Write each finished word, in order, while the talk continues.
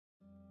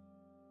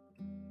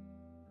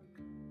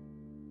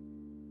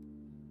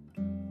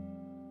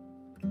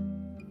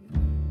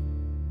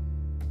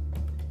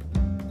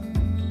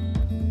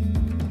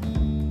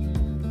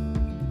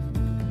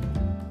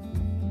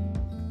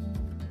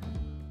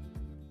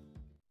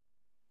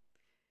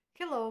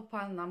Hello,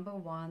 pile number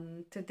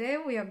one. Today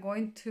we are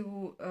going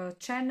to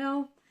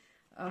channel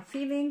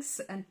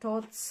feelings and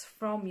thoughts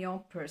from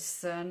your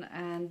person.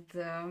 And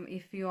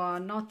if you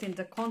are not in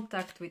the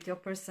contact with your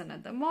person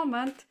at the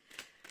moment,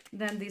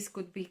 then this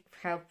could be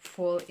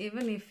helpful.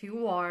 Even if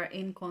you are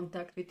in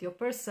contact with your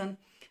person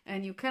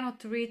and you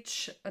cannot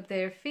reach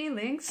their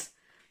feelings,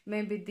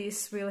 maybe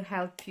this will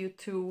help you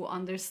to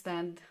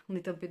understand a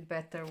little bit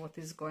better what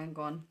is going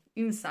on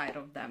inside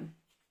of them.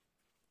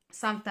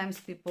 Sometimes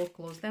people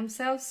close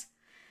themselves,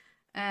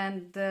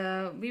 and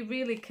we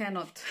really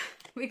cannot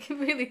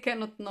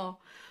know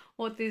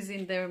what is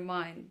in their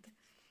mind,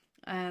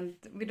 and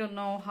we don't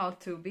know how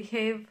to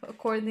behave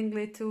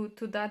accordingly to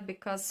that,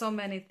 because so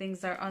many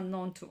things are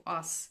unknown to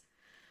us.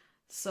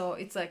 So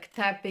it's like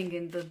tapping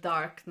in the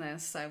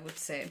darkness, I would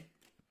say.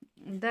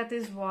 And that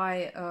is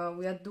why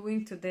we are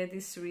doing today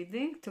this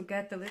reading, to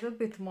get a little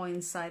bit more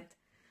insight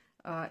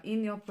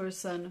in your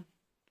person,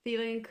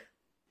 feeling,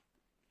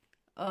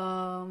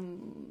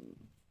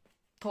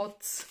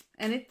 thoughts,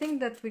 anything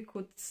that we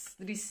could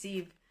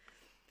receive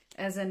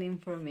as an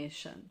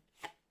information.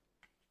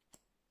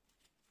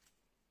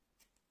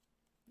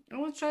 I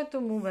will try to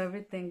move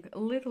everything a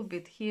little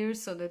bit here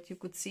so that you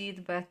could see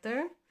it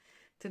better.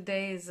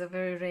 Today is a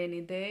very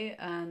rainy day,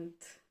 and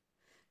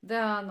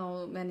there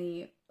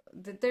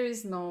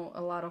is no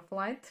a lot of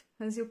light,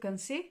 as you can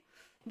see,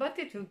 but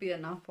it will be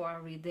enough for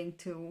our reading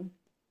to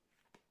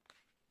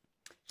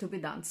be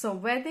done. So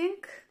wedding,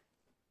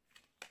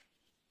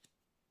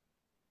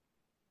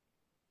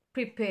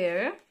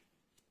 prepare,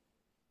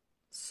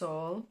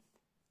 soul.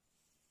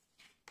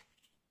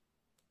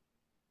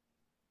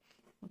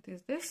 What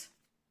is this?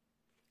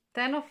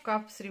 10 of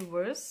Cups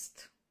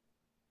reversed.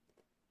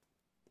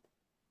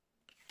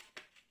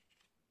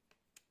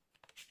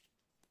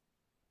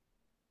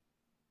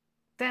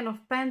 Ten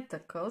of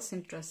Pentacles,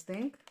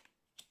 interesting.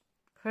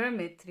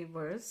 Hermit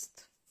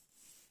reversed.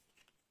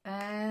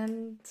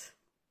 And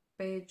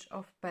Page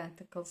of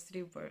Pentacles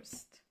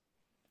reversed.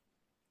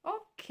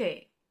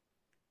 Okay.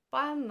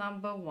 Pile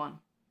number one.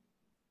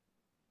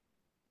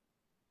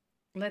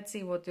 Let's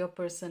see what your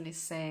person is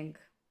saying.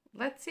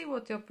 Let's see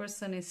what your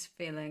person is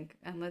feeling,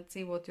 and let's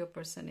see what your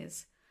person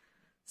is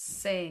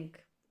saying,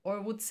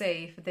 or would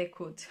say if they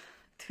could,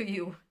 to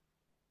you.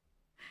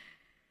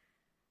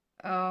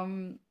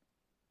 I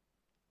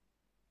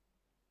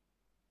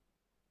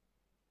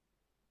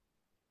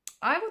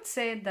would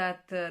say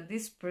that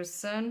this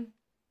person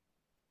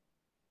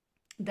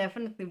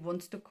definitely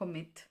wants to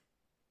commit.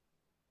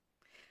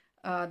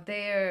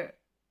 Their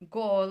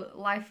goal,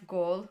 life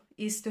goal,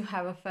 is to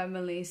have a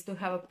family, is to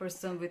have a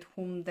person with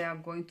whom they are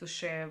going to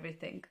share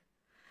everything.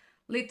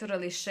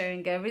 Literally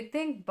sharing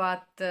everything,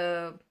 but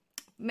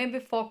maybe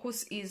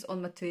focus is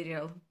on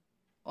material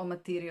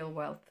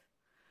wealth.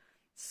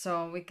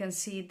 So we can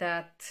see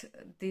that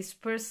this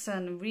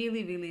person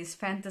really is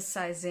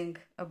fantasizing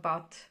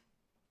about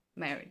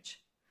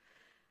marriage.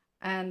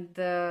 And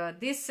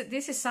this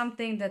is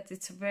something that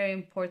it's very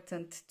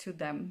important to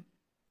them.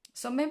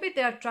 So maybe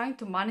they are trying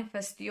to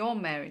manifest your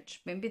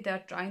marriage. Maybe they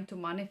are trying to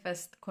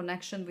manifest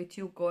connection with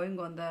you going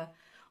on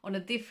a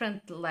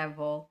different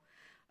level.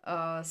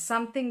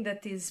 Something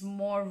that is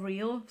more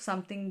real,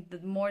 something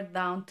that more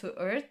down to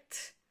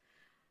earth.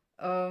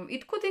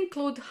 It could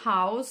include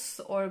house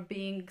or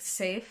being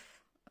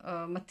safe,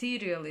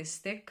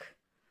 materialistic.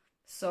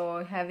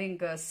 So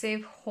having a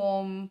safe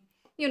home,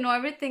 you know,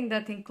 everything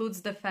that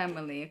includes the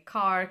family,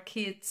 car,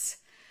 kids,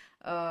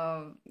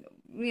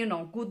 you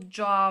know, good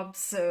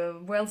jobs,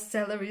 well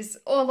salaries,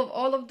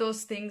 all of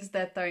those things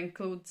that are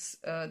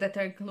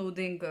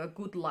including a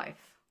good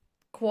life,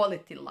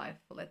 quality life,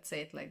 let's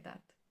say it like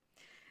that.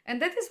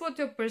 And that is what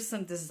your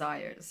person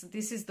desires.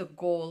 This is the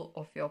goal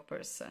of your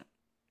person.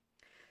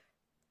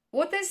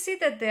 What I see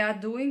that they are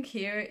doing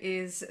here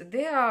is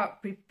they are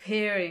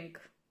preparing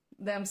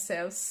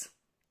themselves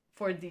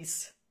for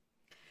this,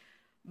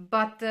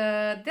 but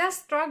they are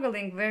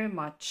struggling very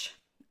much.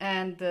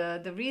 And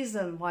the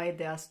reason why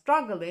they are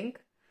struggling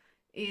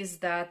is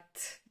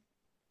that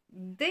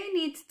they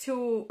need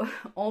to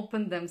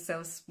open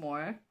themselves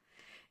more.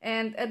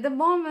 And at the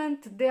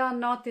moment, they are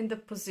not in the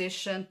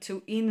position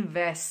to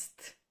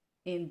invest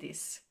in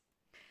this.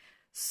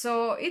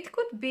 So it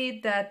could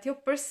be that your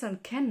person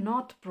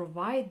cannot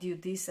provide you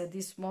this at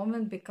this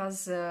moment,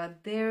 because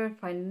their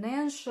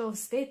financial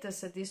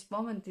status at this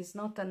moment is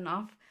not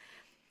enough,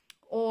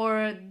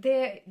 or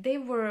they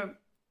were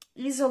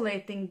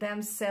isolating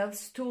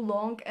themselves too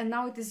long, and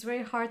now it is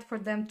very hard for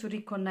them to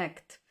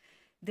reconnect.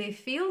 They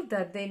feel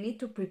that they need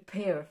to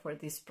prepare for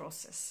this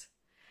process,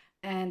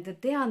 and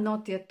they are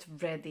not yet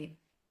ready.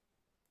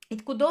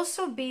 It could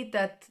also be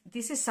that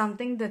this is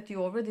something that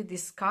you already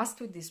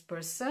discussed with this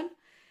person,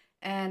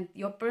 and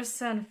your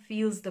person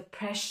feels the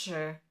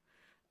pressure.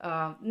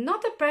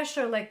 Not the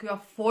pressure like you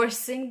are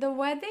forcing the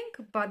wedding,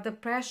 but the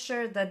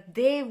pressure that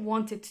they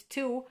want it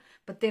too,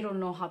 but they don't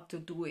know how to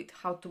do it,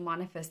 how to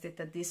manifest it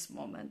at this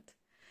moment.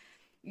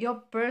 Your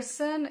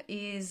person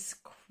is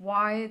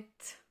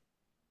quite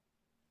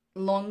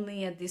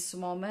lonely at this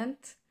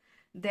moment.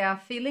 They are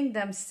feeling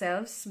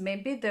themselves.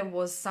 Maybe there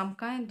was some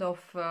kind of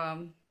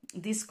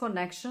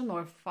disconnection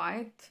or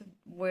fight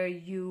where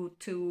you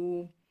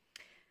two,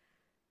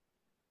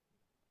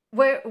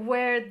 where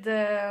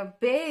the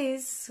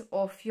base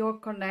of your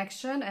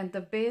connection and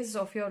the base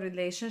of your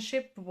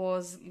relationship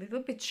was a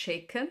little bit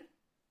shaken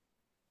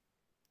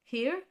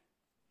here.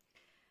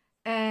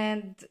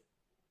 And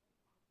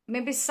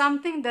maybe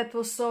something that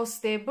was so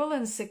stable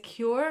and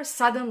secure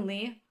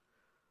suddenly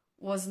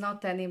was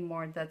not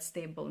anymore that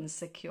stable and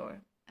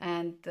secure.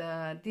 And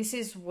this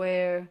is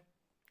where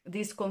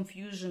this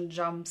confusion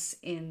jumps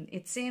in.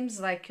 It seems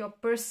like your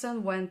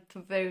person went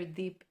very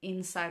deep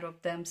inside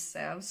of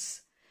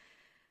themselves,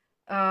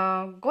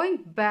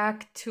 going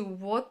back to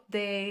what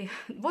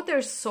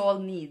their soul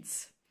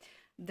needs.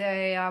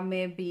 They are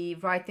maybe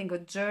writing a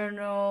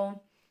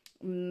journal,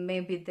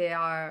 maybe they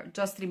are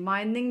just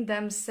reminding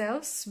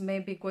themselves,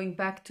 maybe going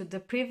back to the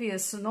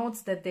previous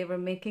notes that they were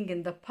making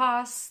in the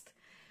past.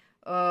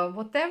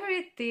 Whatever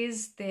it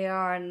is, they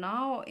are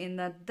now in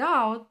a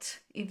doubt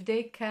if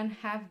they can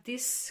have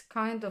this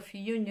kind of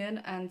union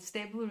and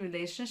stable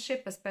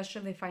relationship,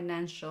 especially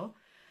financial,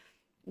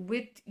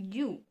 with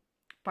you,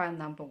 pile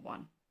number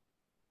one.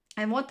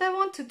 And what I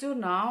want to do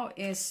now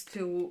is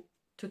to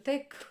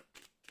take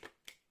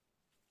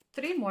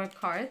 3 more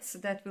cards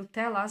that will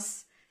tell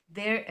us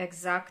their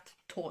exact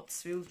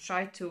thoughts. We will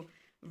try to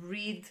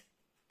read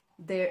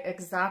their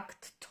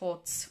exact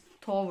thoughts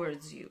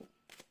towards you.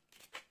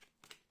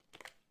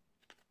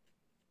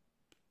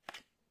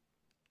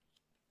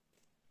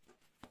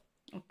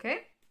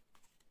 Okay,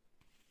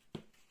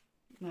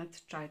 let's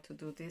try to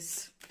do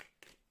this.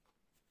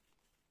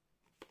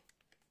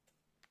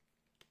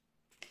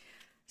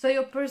 So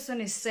your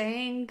person is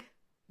saying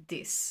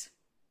this: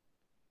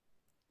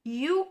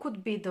 you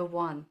could be the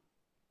one.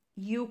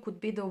 You could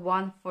be the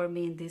one for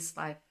me in this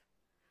life.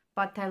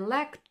 But I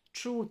lack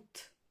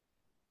truth.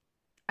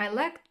 I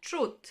lack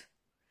truth.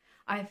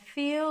 I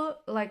feel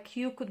like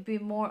you could be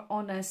more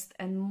honest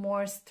and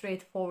more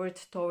straightforward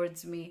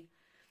towards me.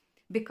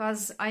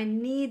 Because I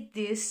need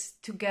this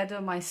to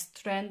gather my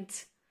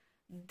strength.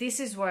 This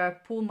is where I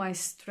pull my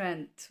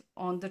strength.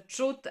 On the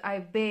truth I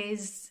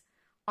base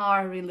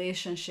our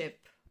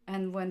relationship.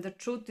 And when the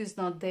truth is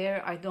not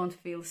there, I don't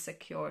feel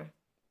secure.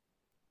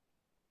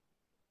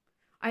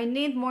 I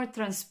need more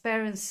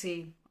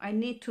transparency. I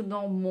need to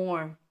know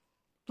more.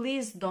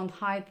 Please don't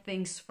hide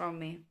things from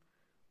me.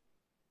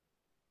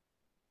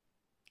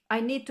 I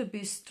need to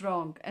be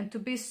strong. And to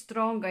be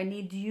strong, I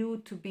need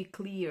you to be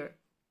clear.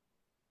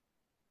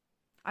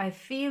 I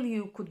feel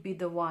you could be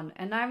the one,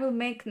 and I will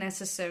make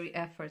necessary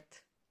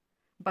effort.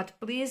 But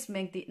please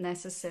make the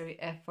necessary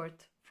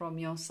effort from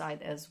your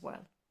side as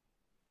well.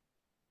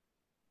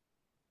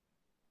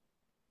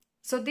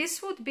 So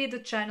this would be the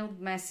channeled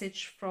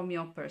message from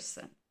your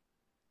person.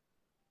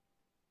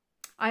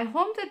 I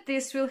hope that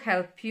this will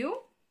help you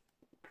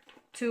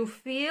to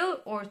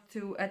feel or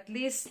to at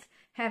least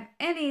have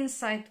any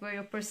insight where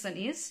your person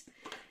is.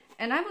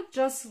 And I would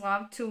just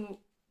love to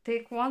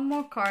take one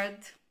more card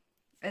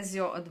as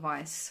your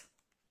advice.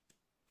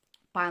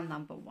 Pile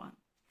number 1.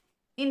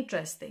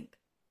 Interesting.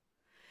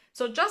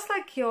 So just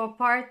like your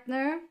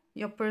partner,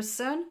 your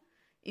person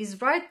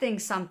is writing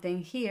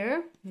something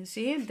here, you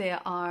see, they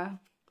are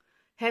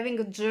having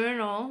a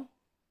journal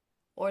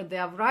or they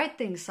are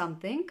writing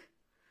something.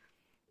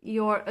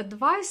 Your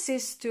advice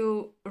is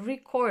to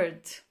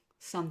record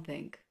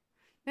something.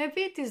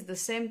 Maybe it is the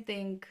same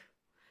thing.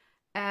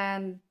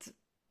 And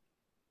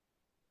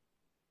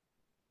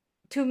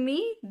to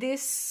me,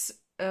 this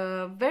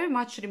very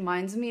much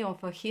reminds me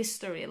of a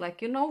history.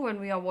 Like, you know, when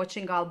we are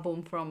watching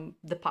album from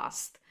the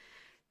past,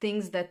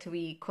 things that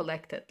we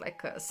collected,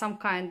 like some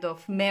kind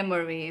of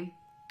memory.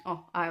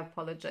 Oh, I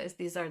apologize.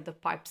 These are the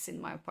pipes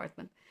in my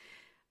apartment.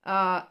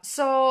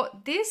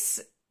 So this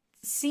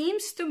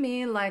seems to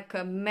me like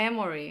a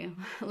memory,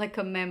 like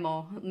a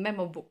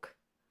memo book.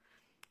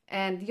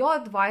 And your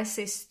advice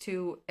is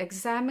to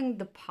examine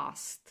the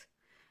past,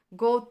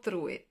 go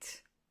through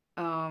it.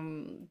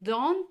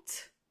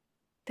 Don't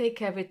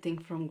take everything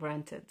from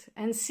granted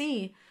and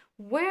see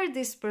where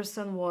this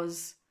person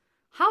was,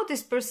 how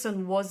this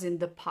person was in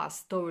the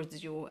past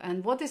towards you,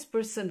 and what this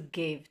person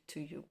gave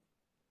to you.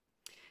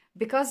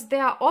 Because they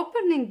are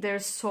opening their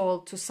soul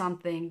to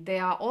something, they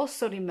are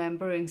also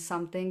remembering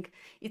something.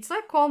 It's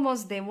like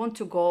almost they want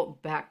to go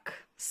back,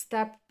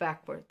 step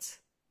backwards.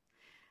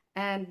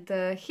 And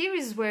here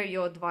is where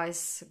your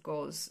advice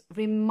goes.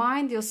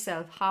 Remind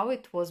yourself how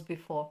it was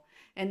before,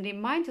 and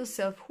remind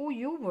yourself who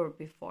you were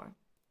before.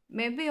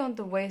 Maybe on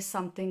the way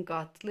something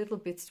got a little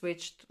bit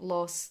switched,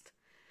 lost,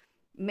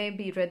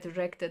 maybe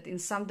redirected in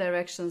some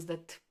directions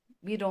that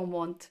we don't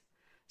want.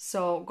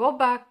 So go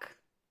back,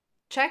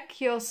 check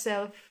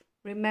yourself,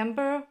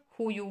 remember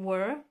who you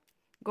were,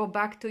 go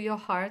back to your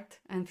heart,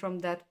 and from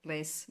that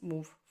place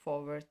move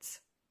forwards.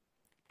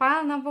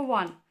 Pile number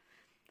 1.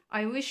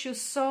 I wish you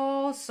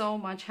so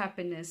much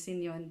happiness in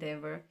your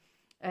endeavor,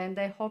 and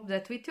I hope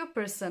that with your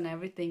person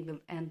everything will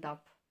end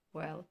up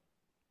well.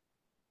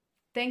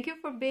 Thank you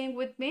for being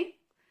with me,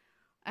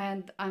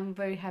 and I'm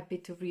very happy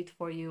to read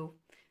for you.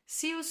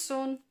 See you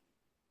soon.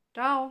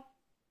 Ciao.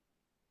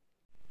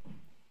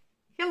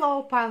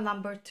 Hello, pile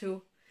number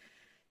 2.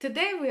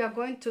 Today we are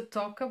going to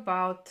talk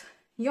about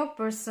your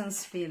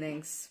person's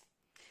feelings.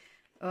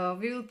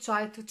 We will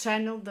try to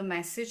channel the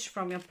message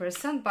from your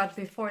person, but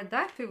before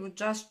that we will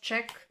just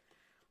check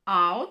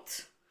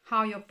out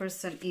how your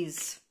person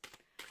is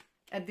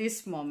at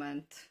this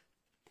moment.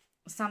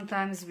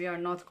 Sometimes we are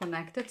not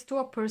connected to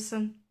a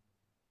person,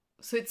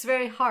 so it's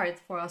very hard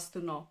for us to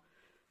know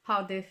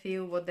how they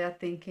feel, what they're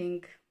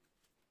thinking,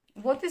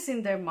 what is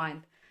in their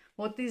mind,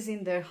 what is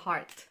in their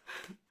heart.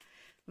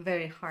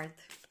 Very hard.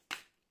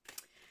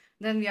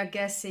 Then we are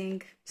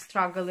guessing,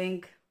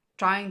 struggling,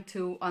 trying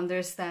to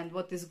understand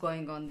what is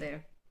going on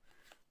there,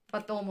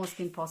 but almost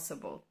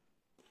impossible.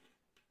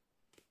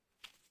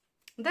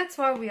 That's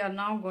why we are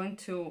now going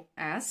to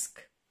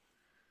ask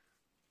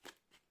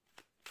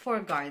for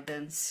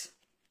guidance.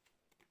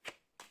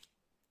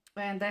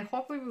 And I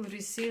hope we will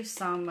receive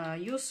some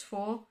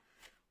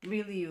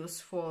really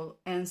useful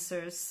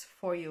answers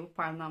for you,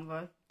 pile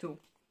number 2.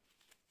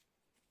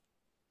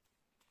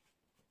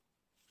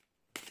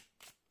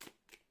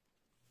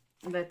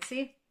 Let's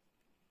see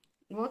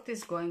what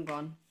is going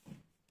on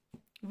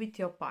with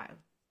your pile.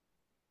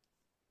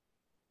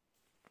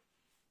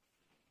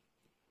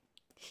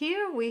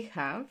 Here we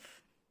have,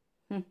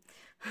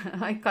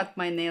 I cut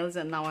my nails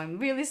and now I'm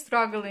really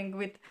struggling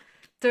with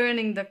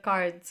turning the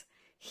cards.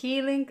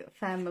 Healing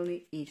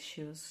family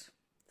issues,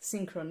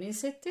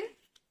 synchronicity,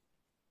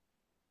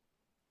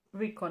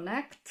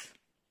 reconnect,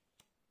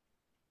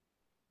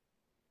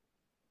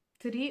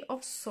 3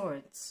 of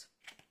Swords,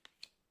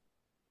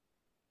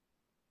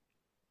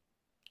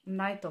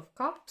 Knight of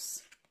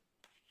Cups,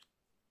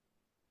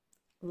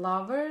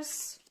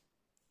 Lovers,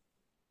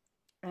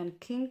 and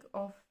King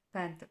of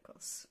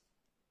Pentacles.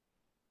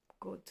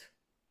 Good.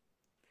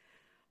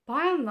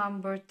 Pile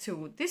number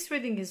 2. This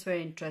reading is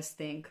very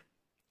interesting.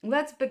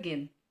 Let's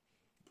begin.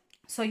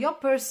 So your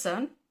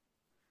person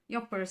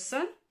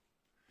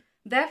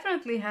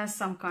definitely has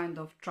some kind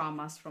of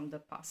traumas from the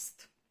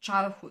past.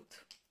 Childhood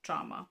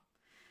trauma.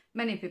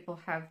 Many people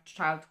have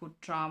childhood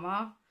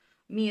trauma.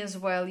 Me as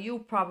well, you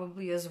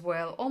probably as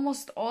well.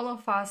 Almost all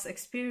of us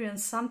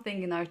experience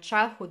something in our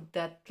childhood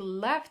that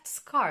left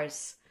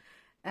scars.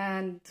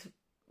 And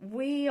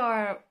we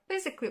are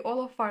basically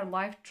all of our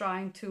life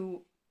trying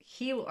to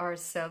heal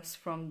ourselves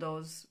from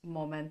those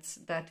moments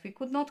that we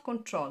could not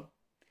control.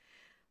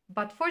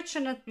 But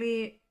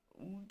fortunately,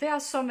 there are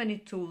so many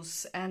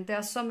tools and there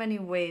are so many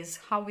ways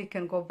how we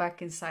can go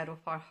back inside of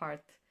our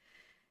heart.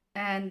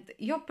 And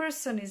your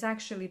person is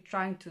actually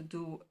trying to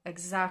do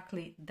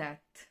exactly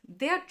that.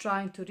 They are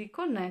trying to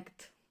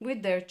reconnect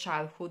with their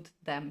childhood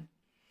them.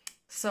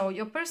 So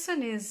your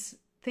person is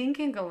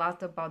thinking a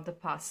lot about the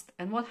past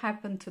and what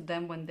happened to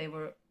them when they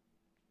were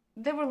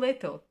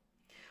little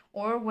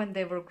or when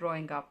they were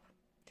growing up.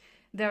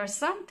 There are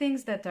some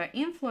things that are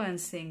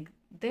influencing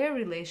their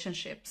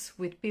relationships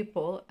with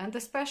people, and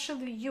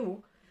especially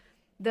you,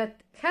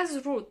 that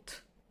has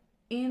root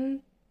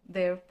in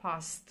their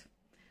past,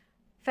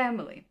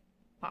 family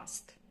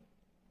past.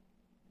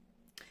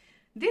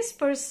 This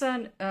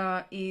person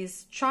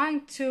is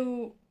trying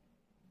to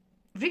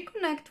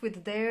reconnect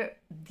with their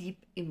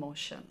deep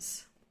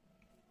emotions.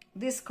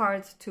 This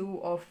card,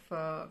 2 of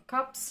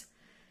Cups,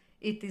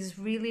 it is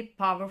really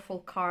powerful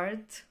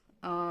card.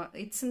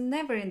 It's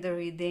never in the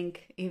reading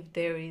if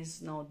there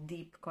is no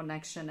deep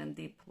connection and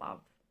deep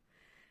love.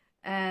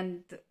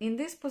 And in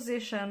this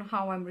position,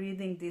 how I'm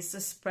reading this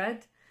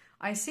spread,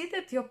 I see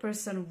that your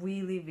person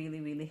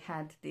really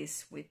had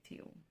this with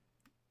you.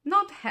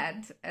 Not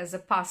had as a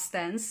past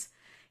tense,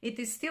 it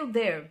is still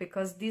there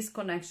because these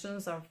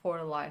connections are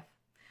for life.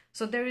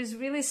 So there is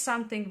really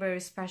something very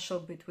special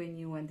between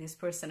you and this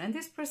person. And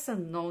this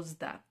person knows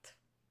that.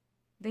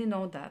 They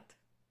know that.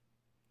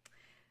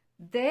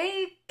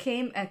 They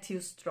came at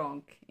you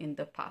strong in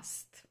the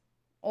past,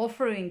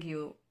 offering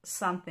you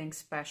something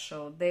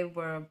special. They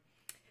were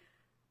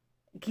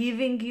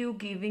giving you.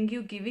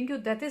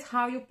 That is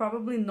how you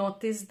probably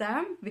noticed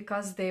them,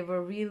 because they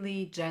were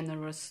really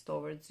generous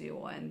towards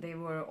you and they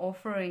were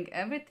offering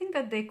everything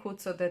that they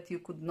could so that you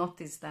could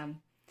notice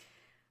them.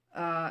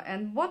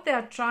 And what they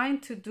are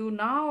trying to do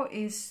now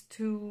is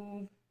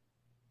to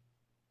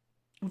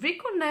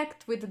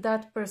reconnect with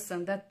that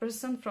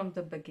person from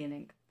the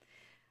beginning.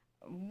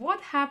 What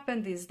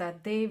happened is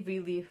that they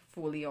really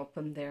fully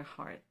opened their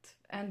heart,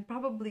 and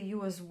probably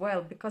you as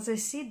well, because I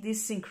see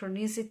these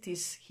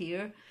synchronicities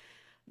here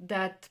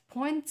that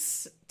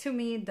points to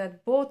me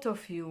that both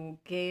of you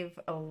gave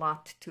a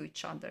lot to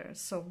each other.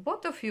 So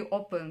both of you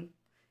opened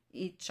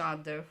each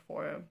other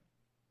for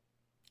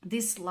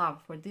this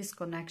love, for this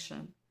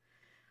connection.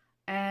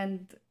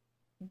 And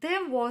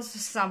there was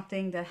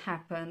something that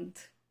happened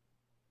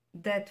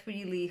that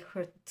really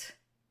hurt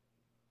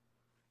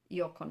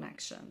your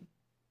connection.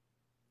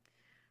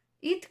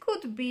 It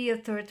could be a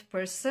third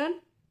person.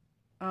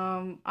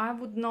 I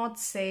would not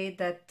say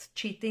that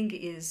cheating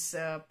is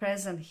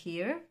present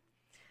here.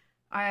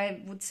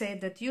 I would say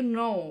that you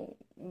know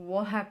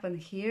what happened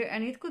here,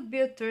 and it could be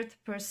a third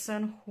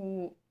person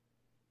who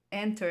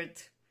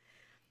entered.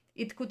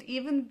 It could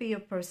even be a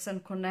person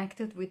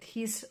connected with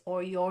his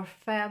or your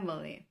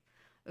family,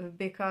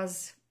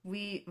 because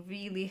we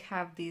really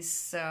have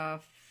this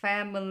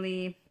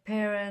family,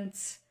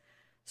 parents,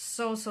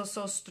 so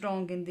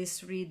strong in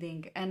this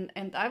reading. And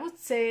I would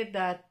say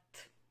that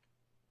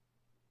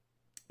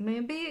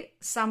maybe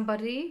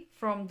somebody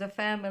from the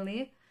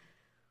family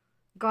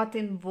got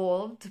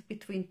involved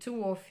between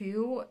two of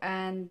you,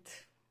 and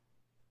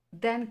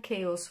then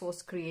chaos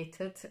was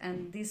created,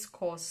 and this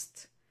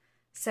caused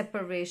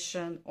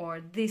separation or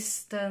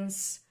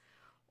distance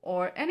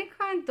or any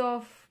kind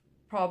of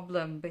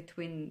problem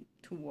between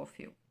two of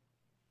you.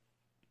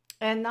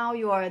 And now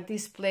you are at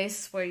this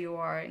place where you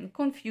are in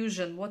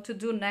confusion what to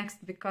do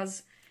next,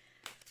 because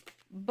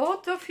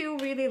both of you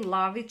really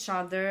love each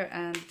other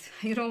and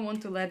you don't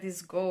want to let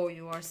this go.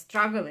 You are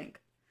struggling.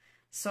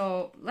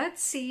 So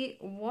let's see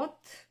what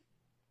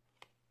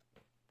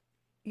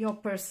your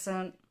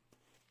person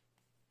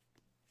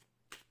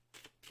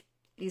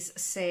is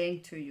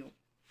saying to you.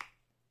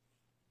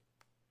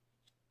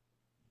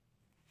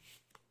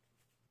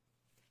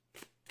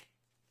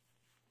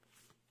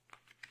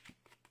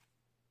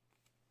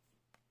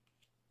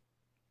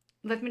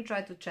 Let me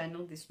try to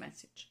channel this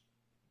message.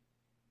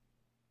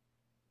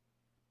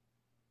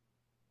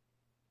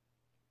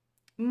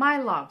 My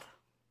love,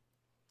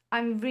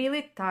 I'm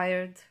really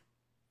tired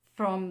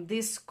from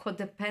this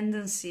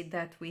codependency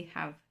that we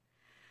have.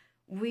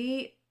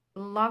 We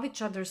love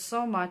each other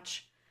so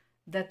much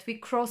that we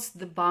crossed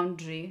the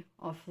boundary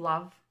of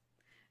love,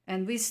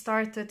 and we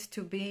started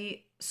to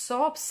be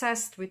so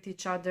obsessed with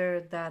each other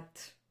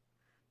that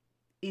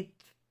it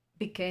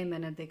became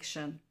an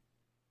addiction.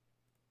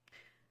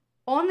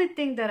 Only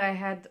thing that I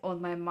had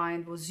on my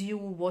mind was you,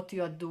 what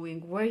you are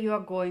doing, where you are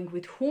going,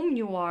 with whom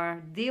you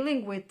are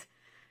dealing with,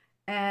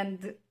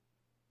 and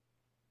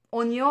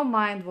on your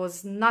mind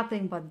was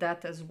nothing but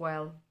that as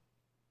well.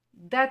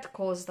 That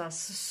caused us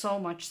so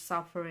much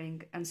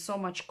suffering and so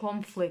much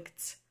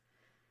conflicts.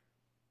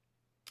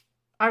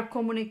 Our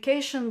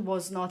communication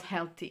was not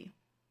healthy.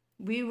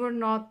 We were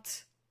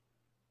not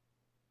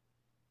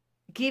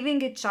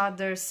giving each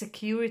other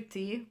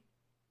security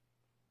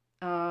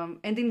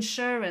and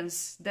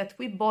insurance that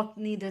we both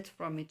needed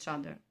from each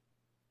other.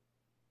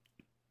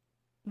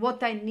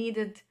 What I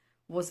needed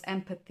was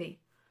empathy.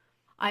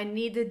 I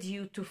needed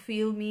you to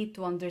feel me,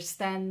 to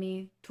understand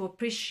me, to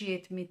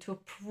appreciate me, to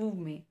approve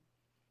me.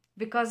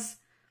 Because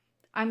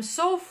I'm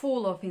so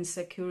full of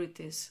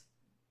insecurities.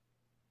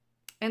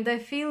 And I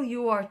feel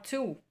you are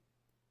too.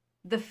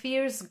 The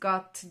fears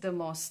got the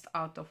most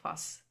out of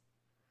us.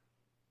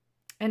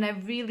 And I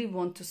really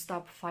want to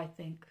stop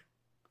fighting.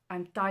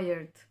 I'm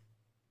tired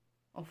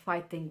of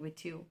fighting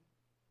with you.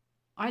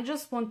 I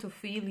just want to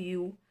feel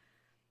you,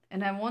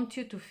 and I want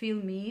you to feel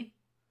me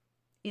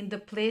in the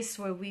place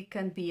where we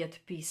can be at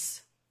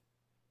peace.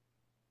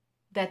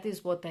 That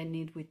is what I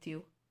need with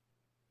you.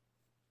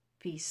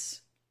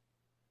 Peace.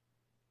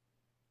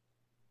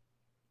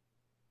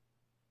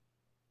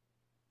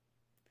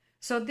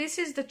 So this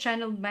is the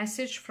channeled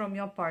message from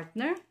your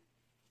partner.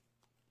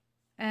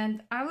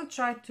 And I will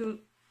try to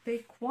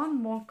take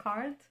one more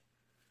card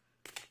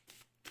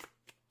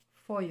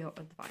for your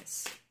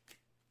advice.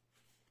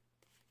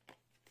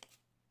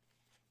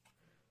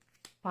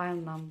 Pile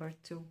number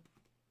 2.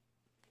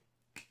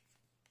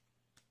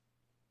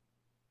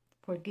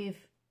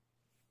 Forgive.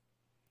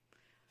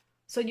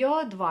 So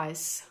your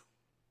advice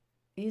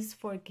is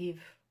forgive.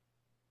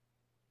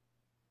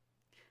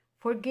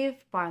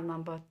 Forgive, pile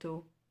number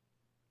 2.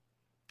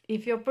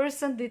 If your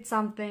person did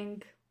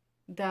something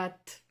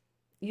that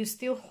you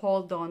still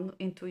hold on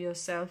into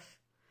yourself,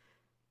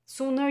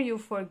 sooner you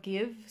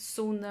forgive,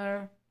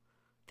 sooner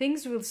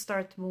things will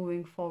start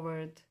moving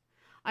forward.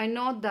 I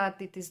know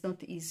that it is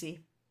not easy,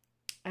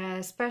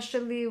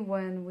 especially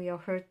when we are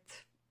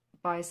hurt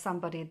by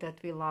somebody that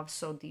we love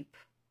so deep.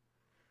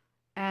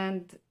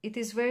 And it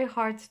is very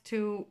hard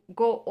to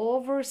go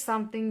over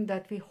something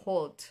that we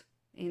hold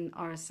in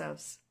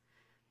ourselves.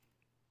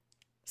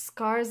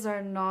 Scars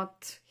are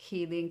not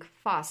healing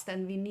fast,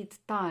 and we need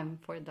time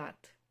for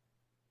that.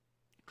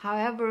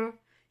 However,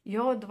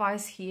 your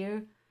advice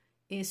here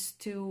is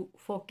to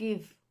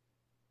forgive.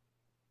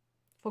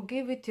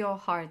 Forgive with your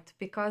heart,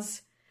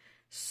 because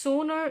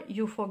sooner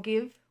you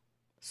forgive,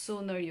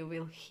 sooner you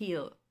will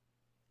heal.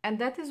 And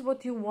that is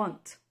what you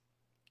want,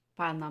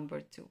 pile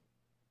number 2.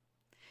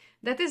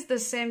 That is the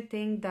same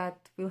thing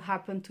that will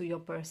happen to your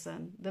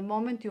person. The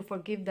moment you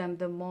forgive them,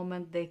 the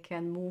moment they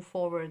can move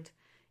forward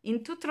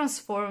into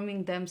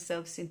transforming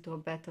themselves into a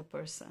better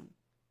person.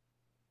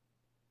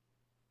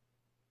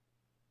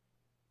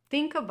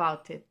 Think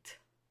about it.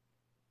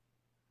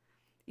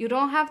 You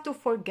don't have to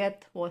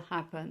forget what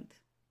happened,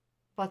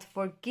 but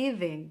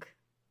forgiving,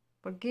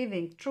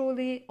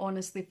 truly,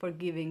 honestly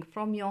forgiving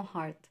from your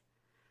heart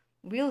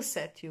will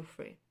set you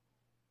free.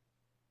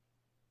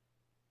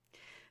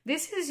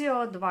 This is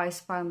your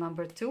advice, pile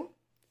number 2,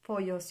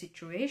 for your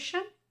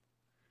situation.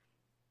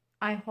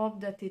 I hope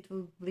that it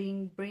will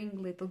bring a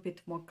little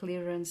bit more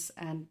clearance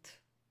and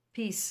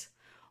peace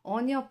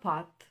on your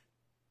path.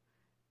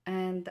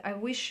 And I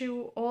wish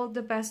you all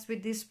the best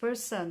with this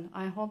person.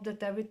 I hope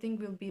that everything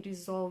will be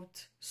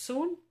resolved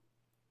soon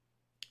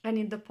and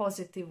in the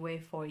positive way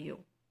for you,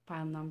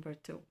 pile number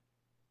 2.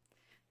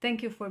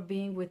 Thank you for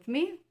being with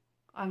me.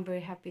 I'm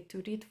very happy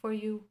to read for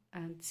you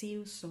and see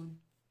you soon.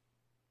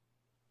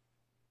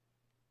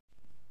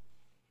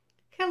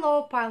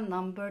 Hello, pile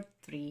number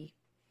 3.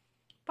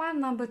 Pile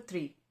number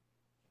 3.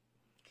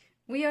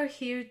 We are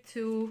here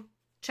to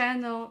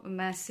channel a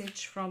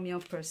message from your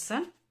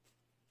person,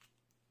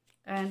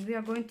 and we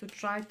are going to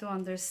try to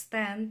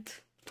understand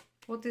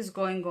what is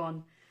going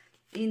on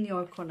in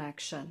your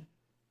connection.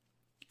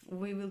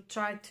 We will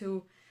try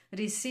to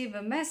receive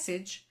a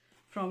message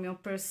from your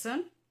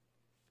person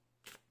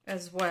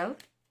as well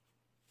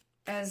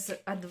as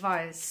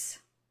advice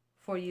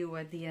for you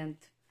at the end,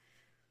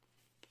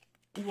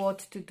 what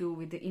to do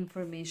with the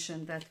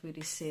information that we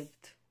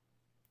received.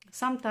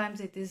 Sometimes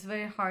it is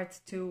very hard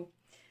to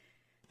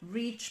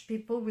reach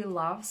people we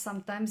love.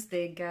 Sometimes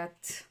they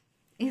get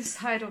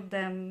inside of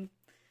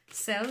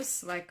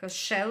themselves like a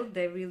shell.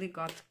 They really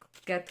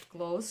get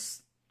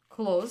closed,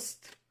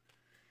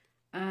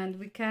 and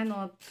we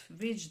cannot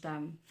reach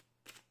them.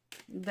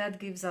 That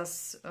gives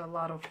us a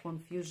lot of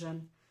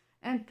confusion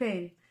and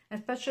pain,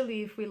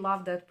 especially if we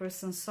love that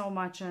person so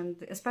much, and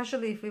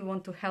especially if we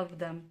want to help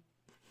them.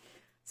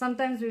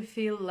 Sometimes we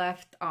feel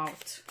left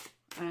out,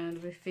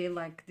 and we feel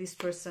like this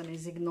person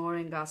is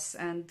ignoring us,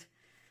 and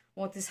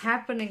what is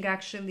happening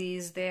actually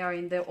is they are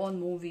in their own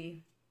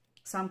movie.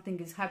 Something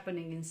is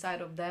happening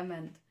inside of them,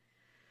 and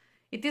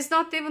it is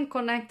not even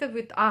connected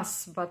with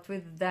us, but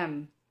with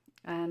them.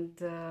 And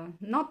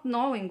not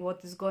knowing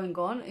what is going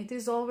on, it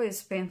is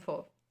always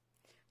painful.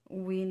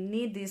 We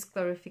need this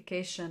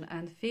clarification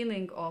and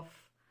feeling of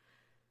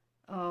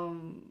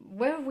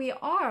where we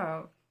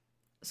are,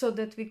 so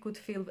that we could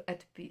feel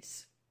at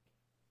peace.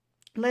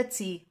 Let's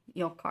see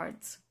your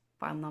cards,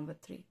 pile number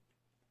 3.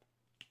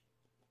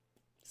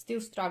 Still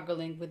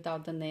struggling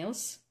without the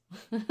nails.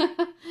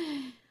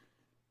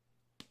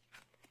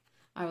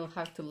 I will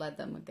have to let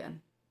them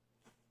again.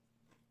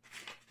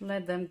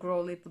 Let them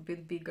grow a little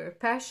bit bigger.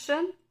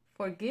 Passion,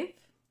 forgive.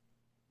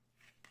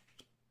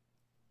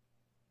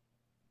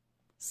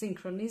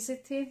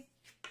 Synchronicity.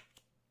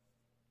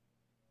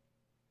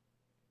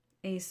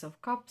 Ace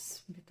of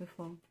Cups,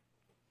 beautiful.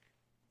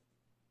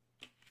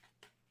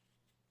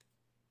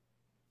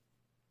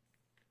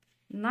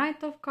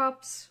 Knight of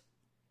Cups.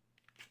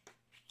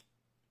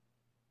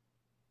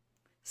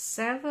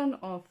 7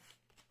 of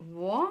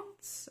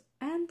Wands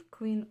and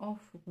Queen of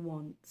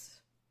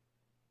Wands.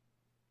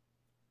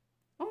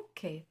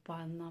 Okay,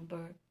 pile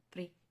number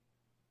 3.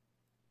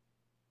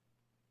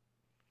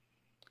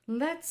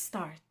 Let's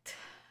start.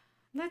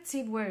 Let's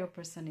see where your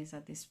person is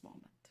at this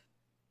moment.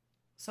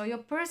 So your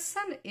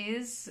person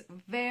is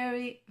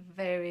very,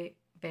 very,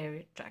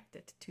 very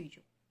attracted to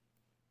you.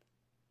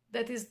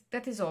 That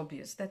is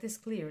obvious. That is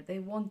clear. They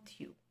want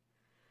you.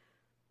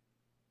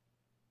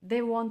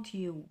 They want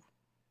you.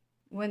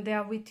 When they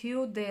are with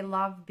you, they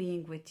love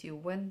being with you.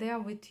 When they are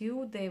with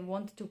you, they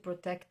want to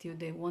protect you.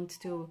 They want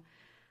to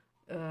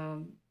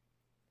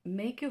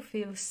make you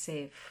feel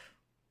safe.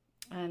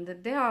 And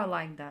they are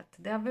like that.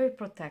 They are very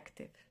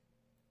protective.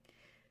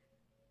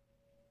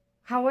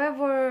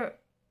 However,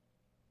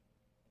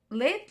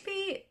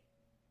 lately,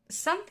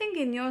 something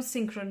in your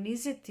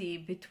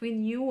synchronicity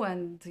between you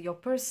and your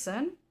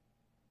person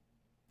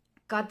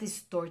got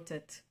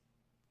distorted.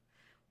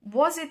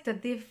 Was it a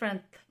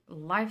different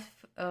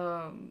life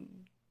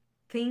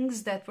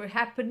things that were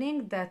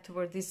happening that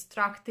were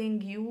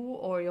distracting you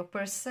or your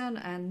person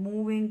and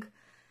moving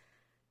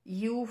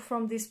you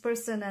from this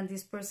person, and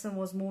this person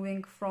was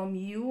moving from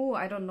you?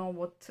 I don't know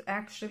what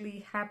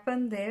actually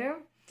happened there.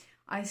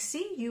 I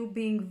see you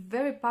being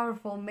very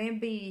powerful.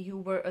 Maybe you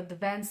were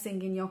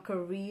advancing in your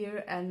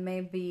career, and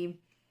maybe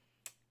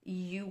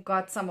you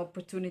got some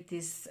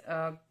opportunities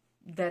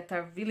that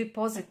are really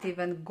positive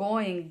and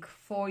going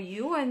for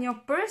you, and your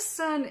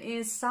person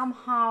is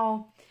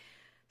somehow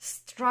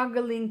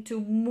struggling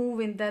to move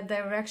in that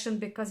direction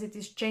because it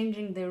is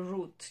changing their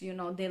route. You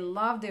know, they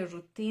love their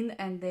routine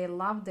and they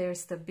love their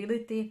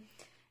stability,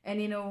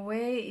 and in a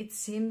way it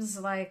seems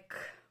like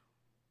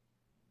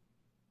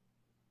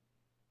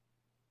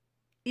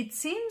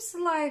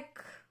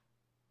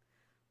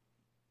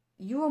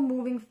you are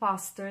moving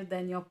faster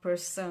than your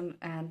person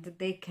and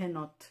they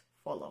cannot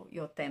follow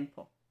your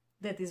tempo.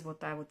 That is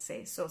what I would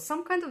say. So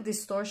some kind of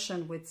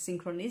distortion with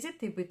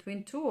synchronicity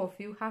between two of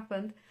you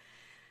happened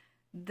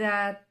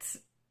that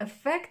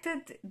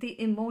affected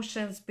the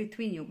emotions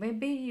between you.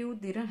 Maybe you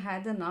didn't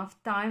have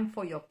enough time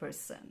for your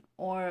person,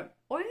 or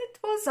it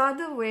was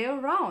other way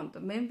around.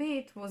 Maybe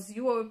it was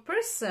your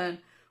person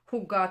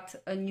who got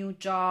a new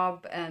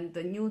job and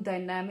a new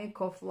dynamic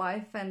of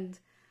life, and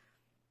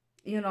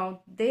you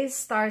know, they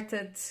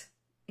started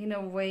in a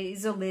way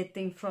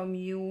isolating from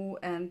you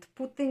and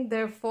putting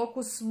their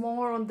focus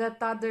more on that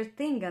other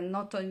thing and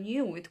not on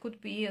you. It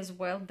could be as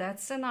well that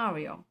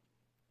scenario.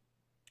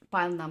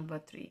 Pile number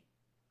 3.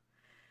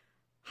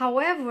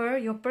 However,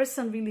 your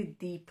person really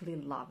deeply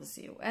loves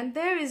you, and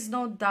there is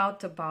no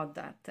doubt about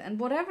that. And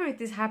whatever it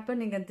is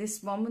happening at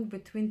this moment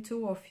between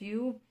two of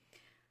you,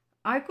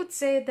 I could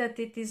say that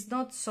it is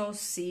not so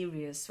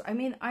serious. I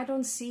mean, I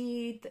don't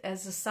see it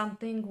as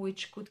something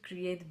which could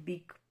create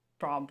big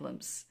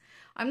problems.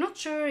 I'm not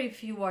sure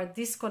if you are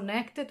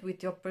disconnected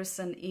with your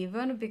person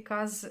even,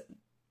 because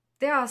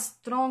there are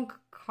strong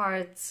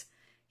cards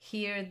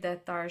here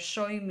that are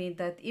showing me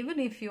that even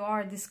if you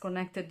are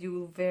disconnected, you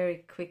will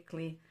very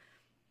quickly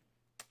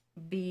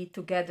be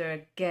together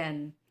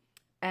again.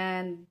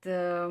 And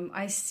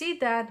I see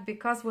that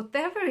because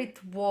whatever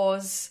it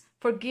was,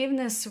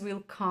 forgiveness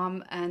will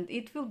come and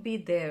it will be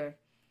there.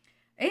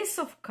 Ace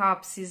of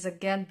Cups is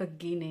again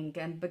beginning,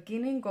 and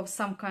beginning of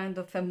some kind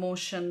of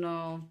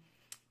emotional,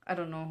 I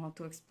don't know how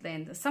to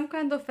explain, some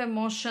kind of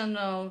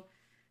emotional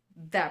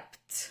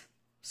depth.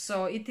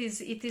 So it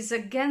is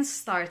again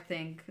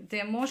starting. The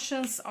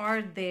emotions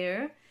are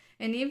there,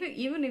 and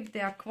even if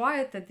they are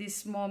quiet at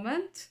this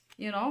moment,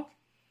 you know,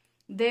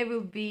 they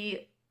will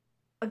be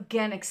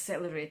again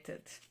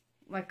accelerated,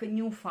 like a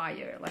new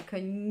fire, like a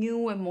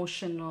new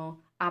emotional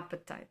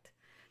appetite.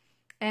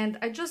 And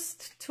I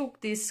just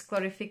took this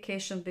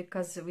clarification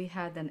because we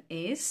had an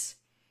ace,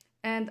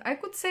 and I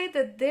could say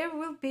that there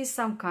will be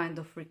some kind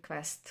of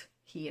request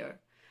here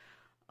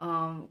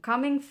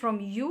coming from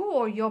you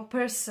or your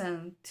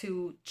person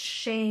to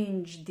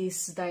change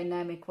this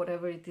dynamic,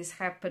 whatever it is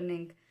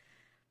happening,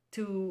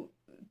 to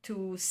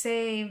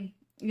say,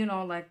 you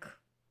know, like,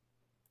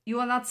 you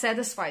are not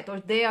satisfied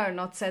or they are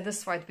not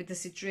satisfied with the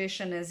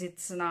situation as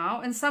it's now,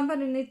 and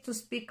somebody needs to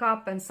speak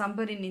up and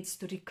somebody needs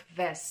to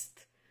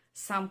request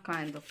some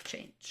kind of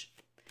change.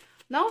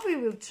 Now we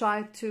will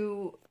try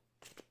to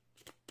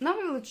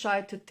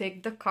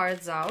take the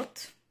cards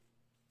out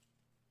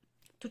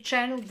to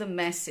channel the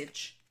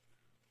message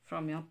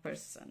from your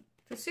person,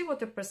 to see what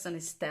the person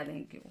is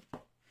telling you.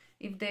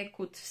 If they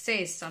could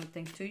say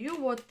something to you,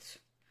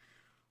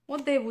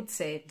 what they would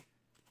say.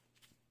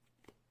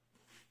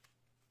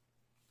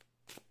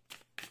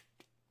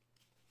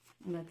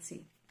 Let's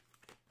see.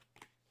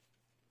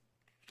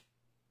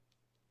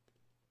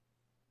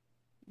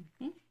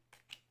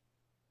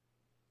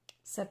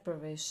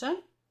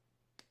 Separation.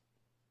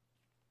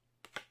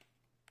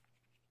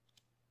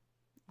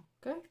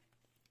 Okay.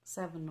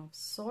 Seven of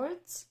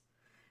Swords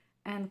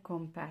and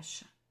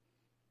compassion.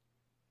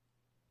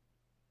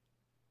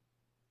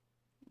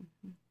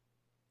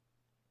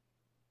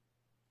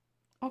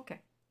 Okay.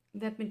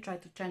 Let me try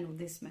to channel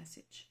this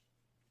message.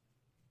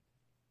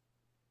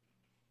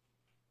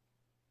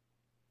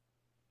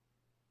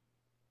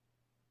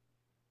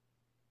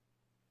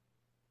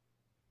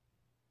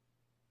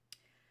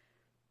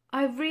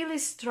 I really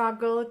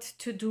struggled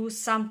to do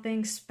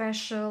something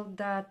special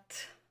that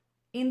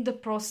in the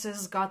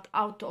process got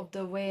out of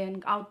the way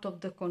and out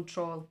of the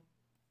control.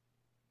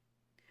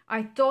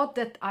 I thought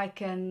that I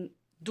can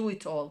do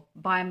it all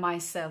by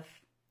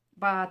myself,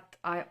 but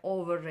I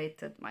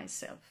overrated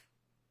myself.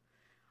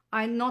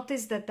 I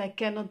noticed that I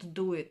cannot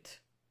do it,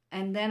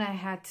 and then I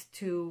had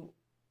to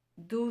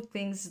do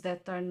things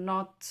that are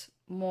not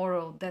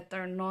moral, that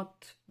are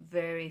not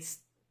very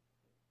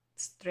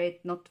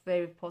straight, not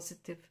very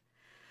positive.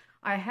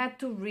 I had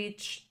to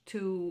reach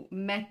to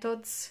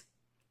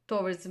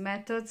towards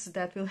methods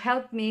that will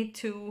help me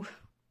to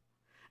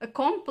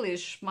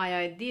accomplish my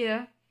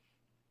idea.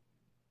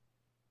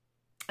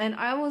 And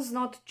I was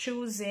not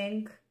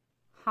choosing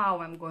how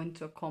I'm going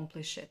to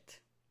accomplish it.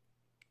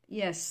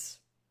 Yes,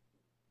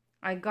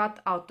 I got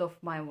out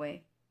of my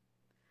way.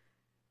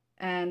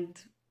 And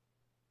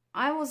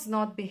I was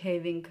not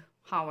behaving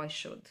how I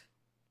should.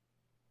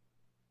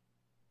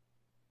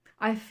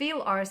 I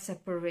feel our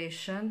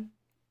separation.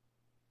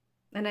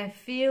 And I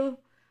feel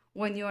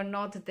when you're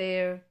not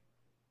there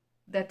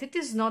that it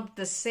is not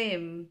the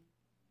same.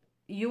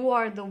 You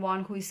are the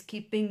one who is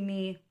keeping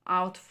me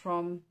out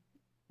from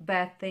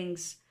bad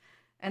things.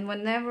 And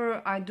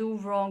whenever I do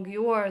wrong,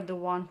 you are the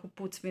one who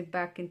puts me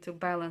back into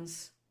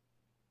balance.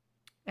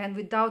 And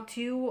without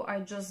you,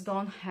 I just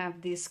don't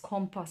have this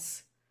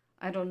compass.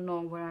 I don't know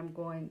where I'm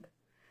going.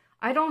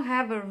 I don't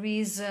have a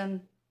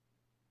reason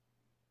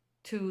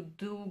to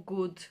do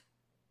good,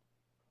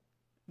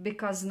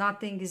 because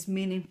nothing is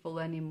meaningful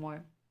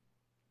anymore.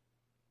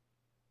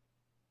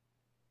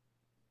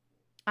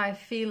 I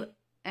feel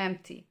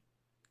empty,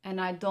 and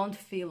I don't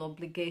feel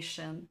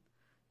obligation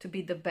to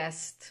be the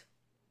best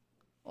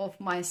of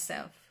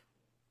myself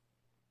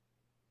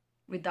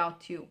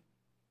without you.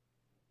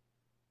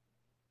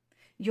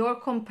 Your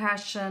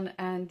compassion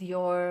and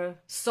your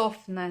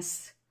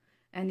softness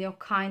and your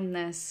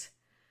kindness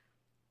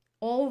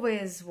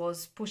always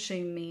was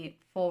pushing me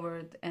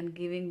forward and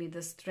giving me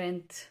the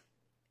strength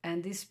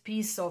and this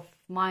peace of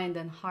mind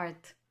and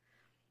heart.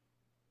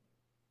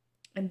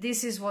 And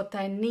this is what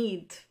I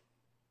need.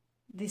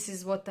 This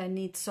is what I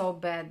need so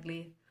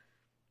badly,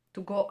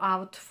 to go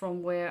out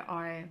from where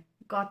I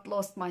got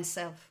lost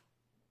myself.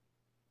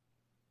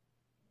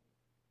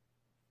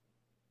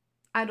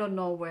 I don't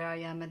know where I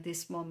am at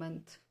this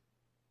moment.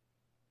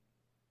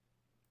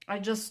 I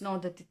just know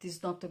that it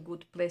is not a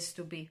good place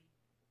to be.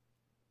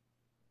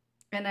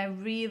 And I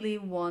really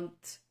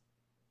want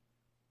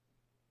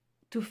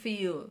to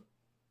feel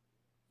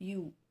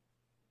you.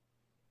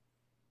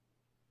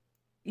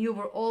 You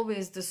were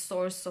always the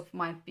source of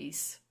my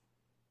peace.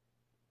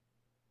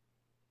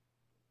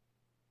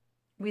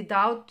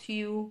 Without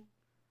you,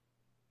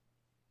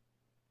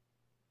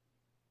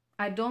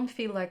 I don't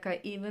feel like I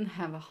even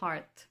have a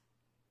heart.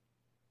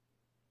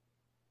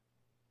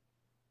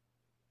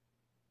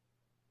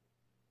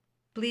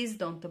 Please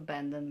don't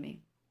abandon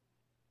me.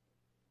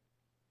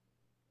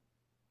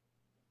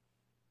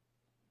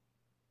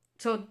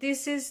 So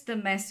this is the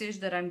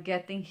message that I'm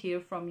getting here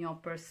from your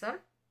person.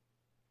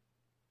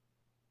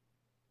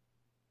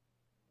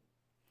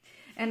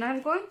 And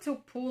I'm going to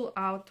pull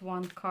out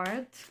one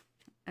card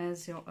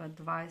as your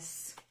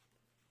advice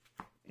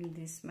in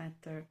this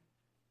matter.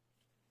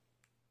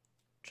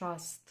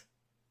 Trust.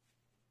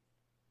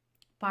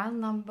 Pile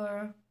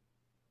number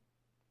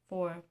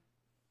 4.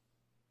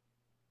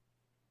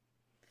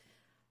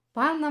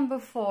 Pile number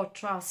 4,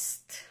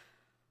 trust.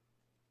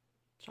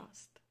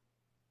 Trust.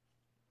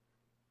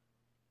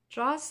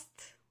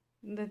 Trust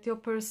that your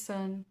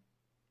person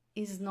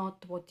is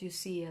not what you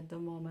see at the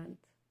moment.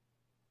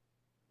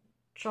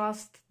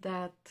 Trust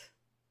that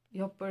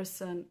your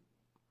person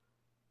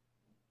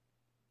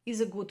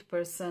is a good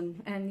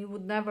person, and you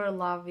would never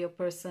love your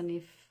person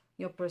if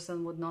your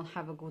person would not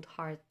have a good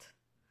heart.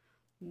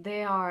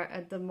 They are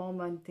at the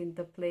moment in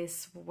the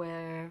place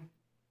where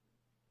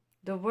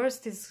the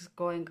worst is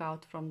going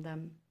out from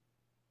them.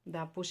 They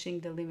are pushing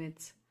the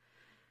limits.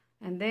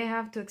 And they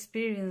have to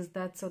experience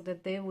that so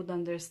that they would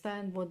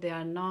understand what they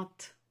are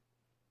not.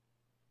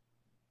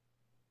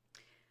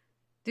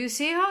 Do you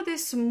see how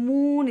this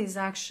moon is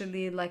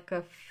actually like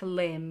a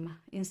flame?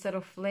 Instead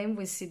of flame,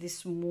 we see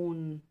this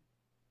moon,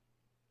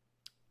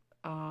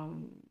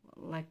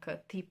 like a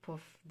tip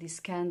of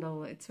this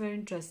candle. It's very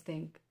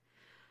interesting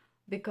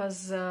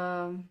because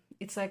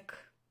it's like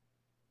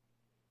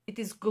it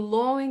is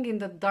glowing in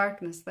the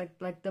darkness,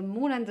 like the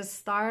moon and the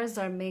stars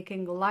are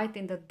making light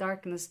in the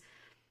darkness.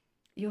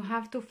 You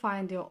have to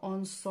find your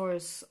own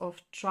source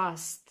of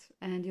trust,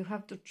 and you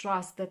have to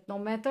trust that no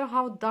matter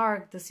how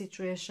dark the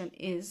situation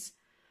is,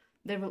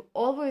 there will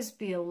always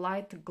be a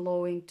light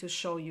glowing to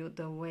show you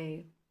the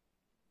way.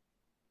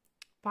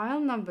 Pile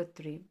number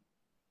 3.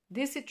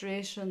 This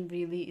situation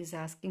really is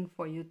asking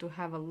for you to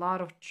have a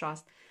lot of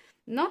trust,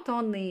 not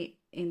only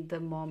in the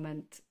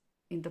moment,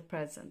 in the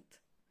present,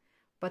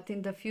 but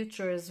in the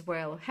future as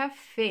well. Have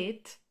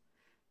faith,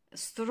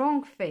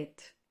 strong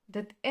faith,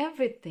 that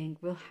everything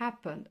will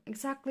happen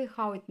exactly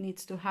how it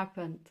needs to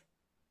happen,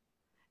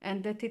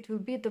 and that it will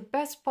be the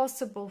best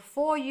possible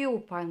for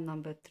you, pile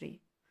number 3.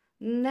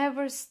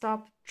 Never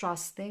stop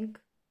trusting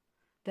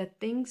that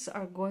things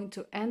are going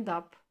to end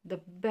up the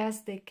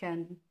best they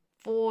can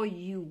for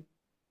you.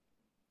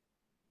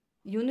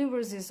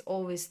 Universe is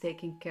always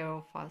taking care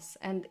of us,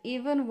 and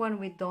even when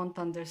we don't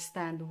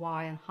understand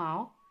why and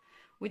how,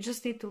 we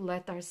just need to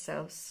let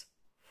ourselves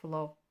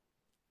flow.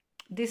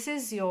 This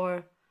is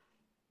your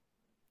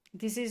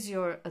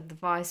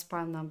advice,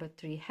 pile number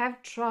 3.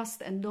 Have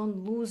trust and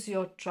don't lose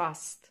your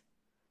trust.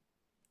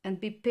 And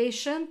be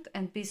patient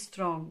and be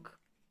strong.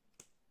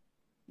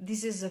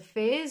 This is a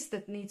phase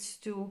that needs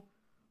to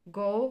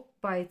go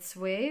by its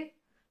way,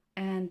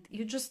 and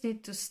you just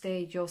need to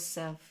stay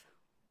yourself.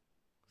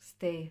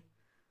 Stay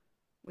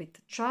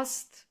with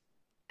trust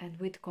and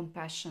with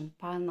compassion,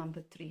 pile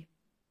number 3.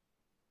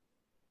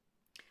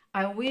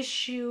 I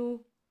wish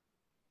you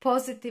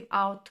positive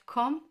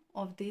outcome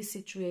of this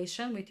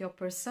situation with your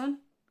person,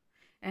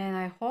 and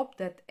I hope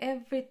that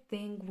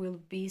everything will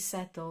be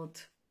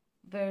settled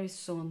very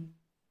soon.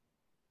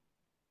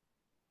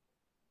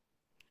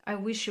 I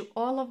wish you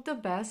all of the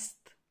best,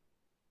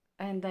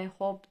 and I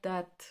hope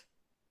that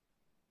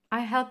I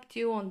helped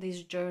you on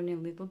this journey a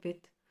little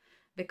bit,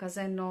 because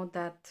I know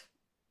that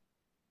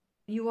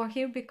you are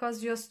here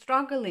because you're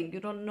struggling, you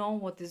don't know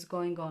what is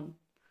going on,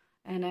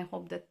 and I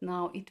hope that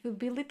now it will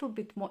be a little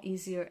bit more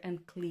easier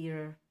and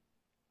clearer.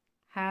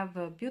 Have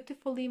a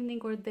beautiful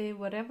evening or day,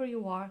 wherever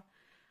you are.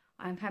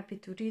 I'm happy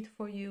to read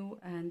for you,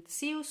 and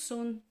see you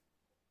soon.